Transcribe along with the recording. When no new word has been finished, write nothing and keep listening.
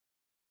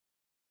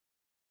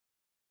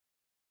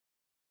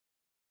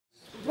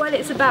Well,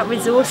 it's about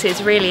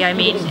resources really. I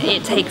mean,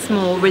 it takes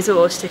more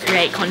resource to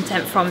create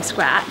content from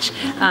scratch,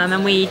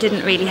 and we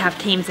didn't really have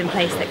teams in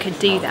place that could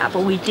do that,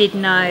 but we did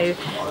know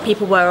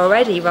people were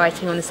already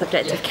writing on the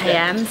subject of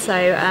KM, so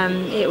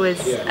it was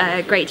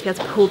great to be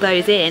able to pull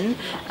those in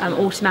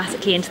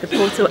automatically into the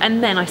portal,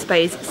 and then I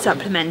suppose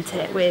supplement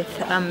it with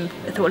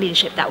thought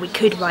leadership that we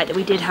could write, that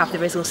we did have the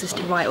resources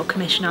to write or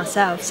commission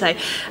ourselves. So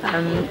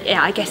yeah,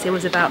 I guess it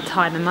was about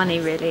time and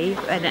money really,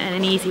 and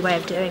an easy way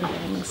of doing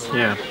things.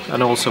 Yeah,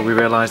 and also we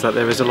realised that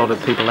there is a lot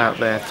of people out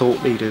there,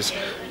 thought leaders,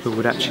 who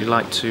would actually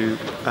like to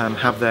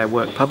have their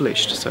work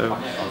published, so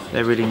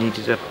they really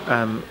needed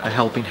a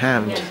helping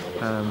hand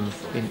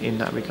in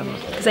that regard.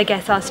 Because I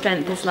guess our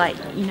strength is, like,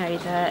 you know,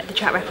 the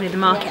track record of the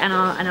market and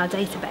our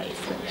database.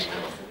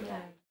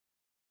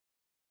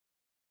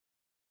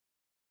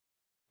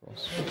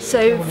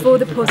 So for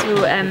the portal,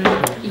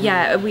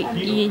 yeah,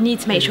 you need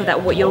to make sure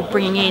that what you're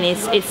bringing in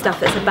is stuff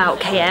that's about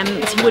KM.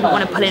 So you wouldn't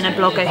want to pull in a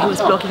blogger who was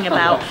blogging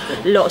about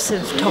lots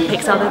of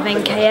topics other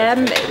than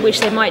KM, which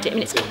they might do. I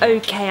mean, it's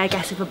okay, I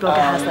guess, if a blogger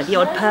has like the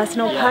odd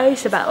personal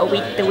post about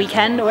the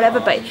weekend or whatever,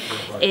 but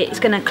it's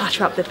going to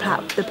clutter up the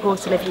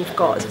portal if you've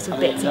got sort of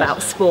bits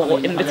about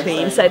sport in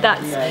between. So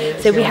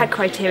so we had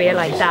criteria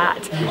like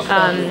that.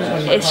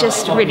 It's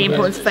just really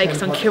important to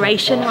focus on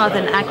curation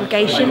rather than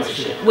aggregation,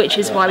 which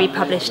is why we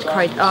published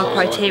our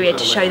criteria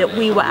to show that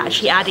we were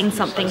actually adding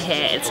something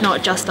here. It's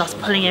not just us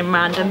pulling in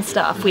random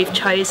stuff. We've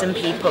chosen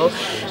people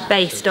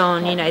based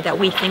on, you know, that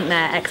we think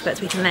they're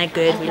experts, we think they're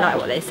good, we like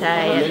what they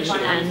say,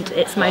 and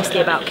it's mostly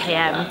about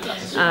KM.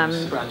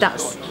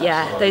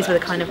 Those were the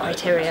kind of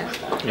criteria.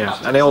 Yeah,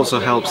 and it also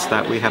helps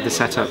that we have the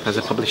setup as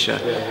a publisher.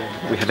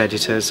 We have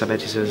editors,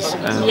 sub-editors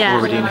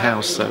already in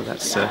house, so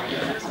that's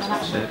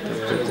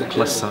the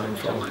plus sign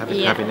for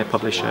having a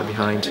publisher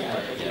behind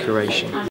curation.